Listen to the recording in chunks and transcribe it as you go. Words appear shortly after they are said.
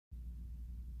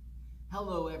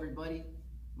Hello everybody,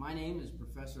 my name is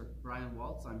Professor Bryan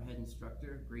Waltz. I'm head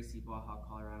instructor of Gracie Barra,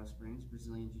 Colorado Springs,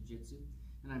 Brazilian Jiu-Jitsu,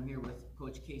 and I'm here with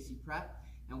Coach Casey Pratt,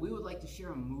 and we would like to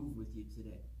share a move with you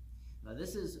today.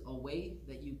 This is a way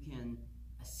that you can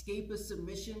escape a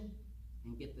submission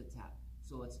and get the tap.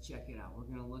 So let's check it out. We're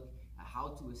going to look at how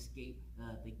to escape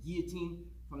the guillotine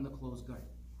from the closed guard.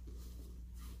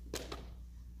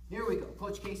 Here we go,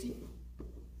 Coach Casey.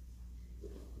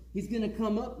 He's going to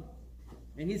come up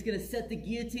and he's going to set the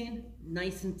guillotine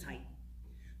nice and tight.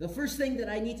 The first thing that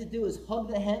I need to do is hug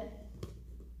the head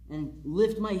and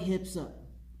lift my hips up.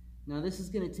 Now this is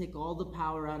going to take all the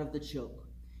power out of the choke.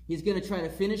 He's going to try to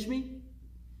finish me,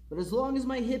 but as long as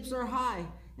my hips are high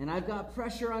and I've got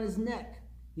pressure on his neck,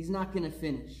 he's not going to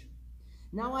finish.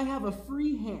 Now I have a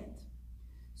free hand,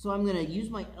 so I'm going to use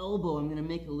my elbow. I'm going to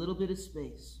make a little bit of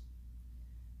space.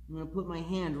 I'm going to put my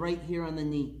hand right here on the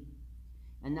knee,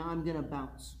 and now I'm going to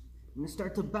bounce. I'm going to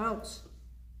start to bounce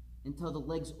until the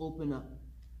legs open up.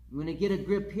 I'm going to get a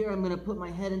grip here. I'm going to put my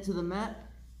head into the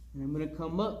mat, and I'm going to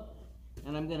come up,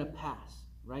 and I'm going to pass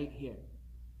right here.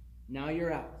 Now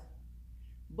you're out.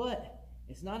 But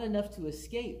it's not enough to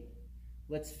escape.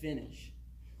 Let's finish.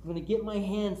 I'm going to get my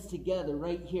hands together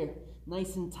right here,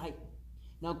 nice and tight.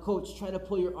 Now, coach, try to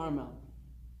pull your arm out.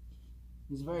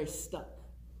 He's very stuck.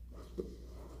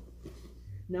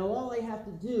 Now all I have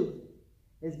to do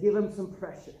is give him some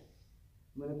pressure.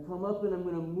 I'm going to come up and I'm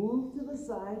going to move to the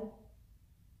side.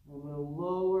 I'm going to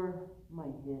lower my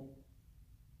hip.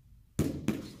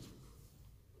 And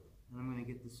I'm going to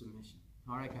get the submission.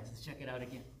 All right, guys, let's check it out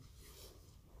again.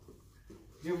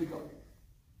 Here we go.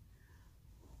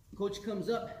 Coach comes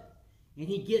up and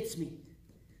he gets me.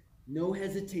 No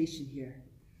hesitation here.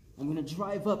 I'm going to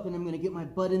drive up and I'm going to get my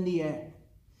butt in the air.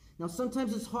 Now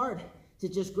sometimes it's hard to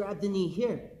just grab the knee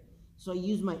here. So I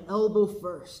use my elbow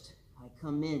first. I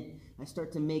come in. I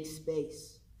start to make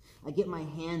space. I get my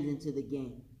hand into the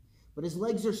game. But his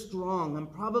legs are strong. I'm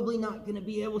probably not going to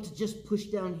be able to just push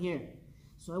down here.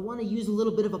 So I want to use a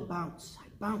little bit of a bounce. I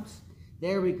bounce.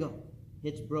 There we go.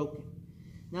 It's broken.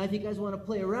 Now if you guys want to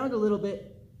play around a little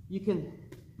bit, you can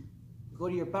go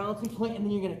to your balancing point and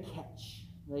then you're going to catch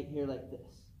right here like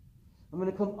this. I'm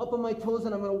going to come up on my toes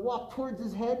and I'm going to walk towards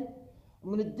his head.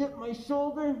 I'm going to dip my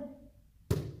shoulder.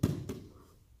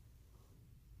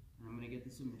 I'm going to get the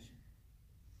submission.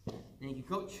 Thank you,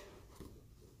 Coach.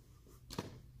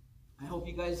 I hope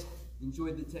you guys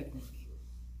enjoyed the technique.